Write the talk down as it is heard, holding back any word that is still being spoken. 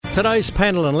Today's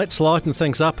panel, and let's lighten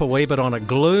things up a wee bit on a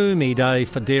gloomy day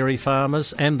for dairy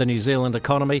farmers and the New Zealand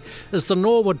economy, is the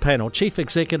Norwood panel. Chief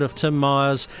Executive Tim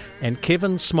Myers and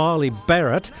Kevin Smiley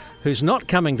Barrett, who's not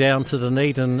coming down to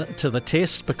Dunedin to the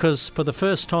test because for the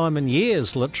first time in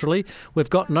years, literally, we've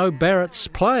got no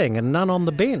Barretts playing and none on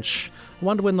the bench. I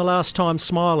wonder when the last time,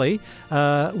 Smiley,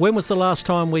 when was the last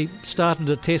time we started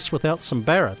a test without some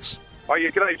Barretts? Oh, yeah,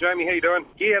 g'day, Jamie. How you doing?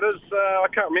 Yeah, it is. I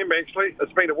can't remember, actually.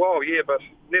 It's been a while, yeah, but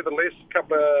nevertheless, a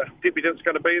couple of deputants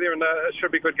going to be there, and it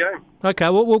should be a good game. OK,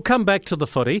 well, we'll come back to the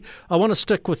footy. I want to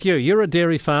stick with you. You're a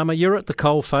dairy farmer. You're at the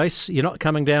coalface. You're not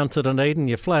coming down to Dunedin.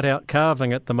 You're flat out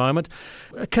calving at the moment.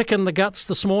 A kick in the guts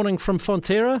this morning from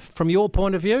Fonterra, from your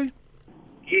point of view?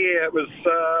 Yeah, it was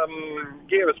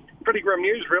pretty grim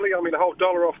news, really. I mean, a whole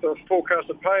dollar off the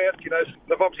forecasted payout. You know,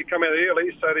 they've obviously come out early,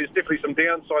 so there's definitely some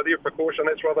downside there, precaution.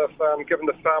 That's why they've given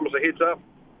the farmers a heads up.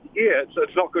 Yeah,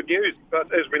 it's not good news, but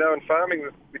as we know in farming,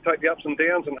 we take the ups and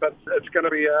downs, but it's going to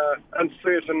be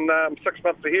uncertain 6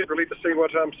 months ahead, really, to see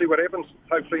what happens.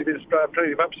 Hopefully there's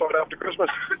plenty of upside after Christmas.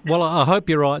 Well, I hope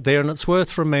you're right there, and it's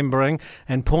worth remembering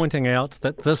and pointing out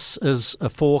that this is a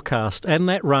forecast, and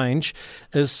that range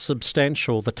is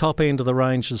substantial. The top end of the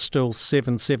range is still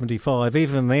 $7.75.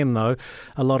 Even then, though,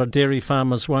 a lot of dairy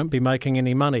farmers won't be making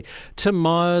any money. Tim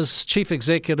Myers, Chief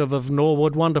Executive of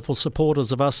Norwood, wonderful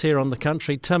supporters of us here on the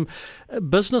country. Tim,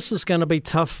 business is going to be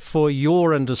tough for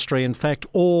your industry, in fact,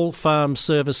 all farm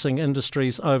servicing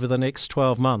industries over the next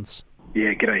 12 months.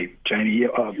 Yeah, g'day, Jamie. Yeah,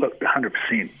 look,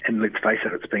 100%. And let's face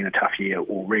it, it's been a tough year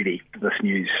already. This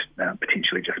news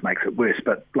potentially just makes it worse.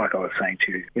 But like I was saying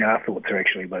to you, our thoughts are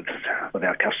actually with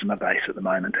our customer base at the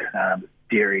moment.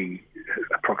 Dairy,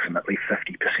 approximately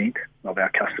 50% of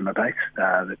our customer base that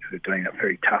are doing it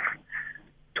very tough.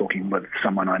 Talking with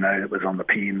someone I know that was on the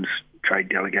PM's trade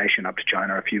delegation up to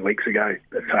China a few weeks ago,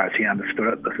 as far as he understood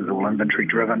it, this is all inventory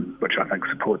driven, which I think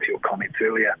supports your comments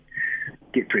earlier.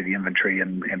 Get through the inventory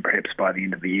and perhaps by the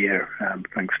end of the year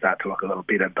things start to look a little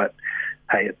better. But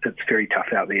hey, it's very tough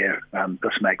out there.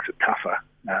 This makes it tougher.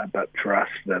 But for us,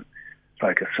 the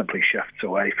focus simply shifts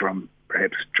away from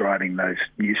perhaps driving those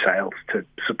new sales to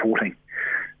supporting.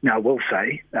 Now, I will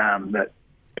say that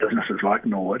businesses like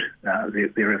Norwood,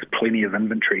 there is plenty of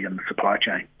inventory in the supply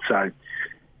chain. So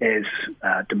as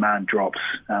demand drops,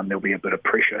 there'll be a bit of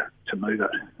pressure to move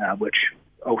it, which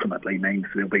ultimately means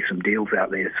there'll be some deals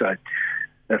out there. So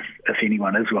if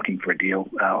anyone is looking for a deal,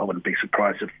 I wouldn't be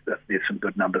surprised if there's some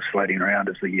good numbers floating around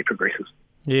as the year progresses.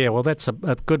 Yeah, well, that's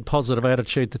a good positive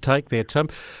attitude to take there, Tim.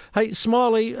 Hey,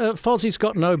 Smiley, Fozzie's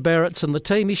got no Barretts in the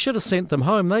team. He should have sent them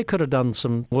home. They could have done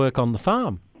some work on the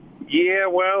farm. Yeah,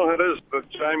 well, it is, but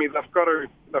Jamie, they've got to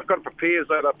prepare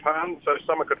that pan, so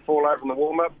someone could fall over in the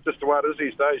warm-up, just the way it is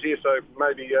these days, yeah, so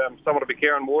maybe someone will be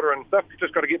carrying water, and they've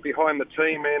just got to get behind the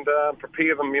team and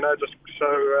prepare them, just so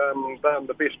they're in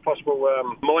the best possible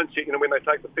mindset, when they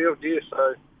take the field, yeah,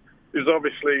 so there's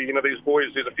obviously, these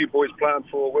boys, there's a few boys playing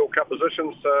for World Cup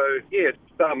positions, so, yeah,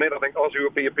 starting that, I think Aussie will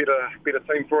be a better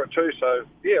team for it too, so,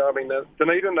 yeah,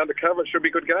 Dunedin, undercover, it should be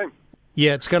a good game.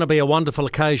 Yeah, it's going to be a wonderful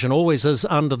occasion. Always is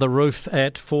under the roof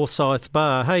at Forsyth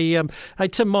Bar. Hey,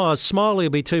 Tim Myers, Smiley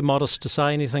will be too modest to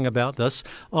say anything about this.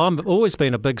 I've always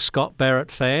been a big Scott Barrett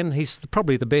fan. He's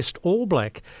probably the best All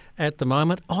Black at the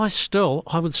moment. I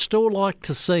would still like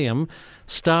to see him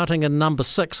starting in number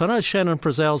 6. I know Shannon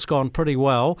Frizzell's gone pretty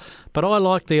well, but I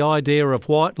like the idea of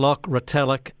Whitelock,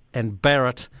 Retallick and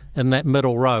Barrett in that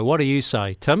middle row. What do you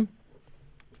say, Tim?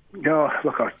 No,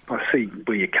 look, I see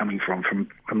where you're coming from. From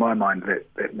my mind,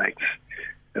 that makes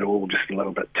it all just a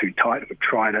little bit too tight. We've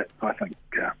tried it. I think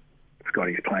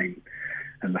Scotty's playing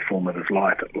in the form of his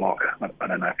life at lock. I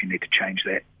don't know if you need to change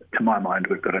that. To my mind,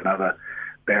 we've got another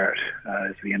Barrett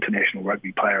as the International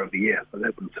Rugby Player of the Year. So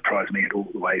that wouldn't surprise me at all,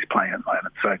 the way he's playing at the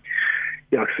moment. So,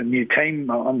 yeah, it's a new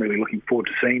team. I'm really looking forward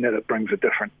to seeing it. It brings a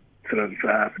different sort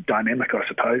of dynamic, I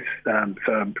suppose.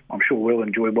 So I'm sure we'll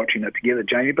enjoy watching it together,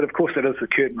 Jamie. But of course, it is the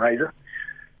curtain raiser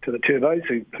to the Turbos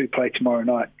who play tomorrow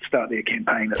night, start their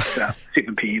campaign at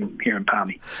 7 p.m. here in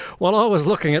Palmy. Well, I was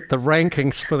looking at the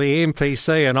rankings for the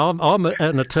MPC, and I'm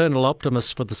an eternal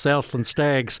optimist for the Southland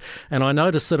Stags, and I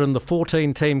noticed that in the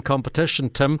 14-team competition,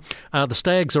 Tim, the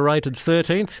Stags are rated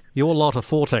 13th, your lot are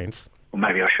 14th. Well,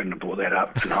 maybe I shouldn't have brought that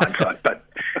up in hindsight, but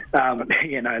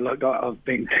look, I've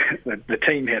been. The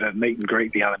team had a meet and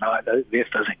greet the other night. They're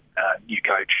fizzing, new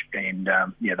coach, and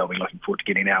they'll be looking forward to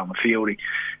getting out on the field. He's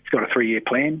got a 3-year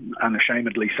plan,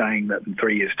 unashamedly saying that in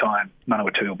 3 years' time,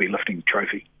 Manawatu will be lifting the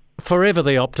trophy. Forever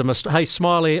the optimist. Hey,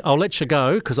 Smiley, I'll let you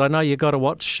go because I know you've got to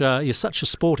watch. You're such a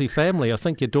sporty family. I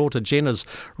think your daughter Jenna's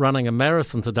running a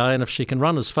marathon today, and if she can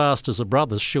run as fast as her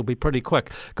brothers, she'll be pretty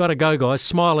quick. Got to go, guys.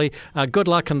 Smiley, good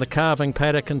luck in the calving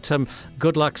paddock, and Tim,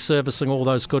 good luck servicing all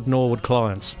those good Norwood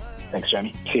clients. Thanks,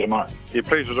 Jamie. See you tomorrow. Yeah,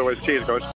 please, as always. Cheers, guys.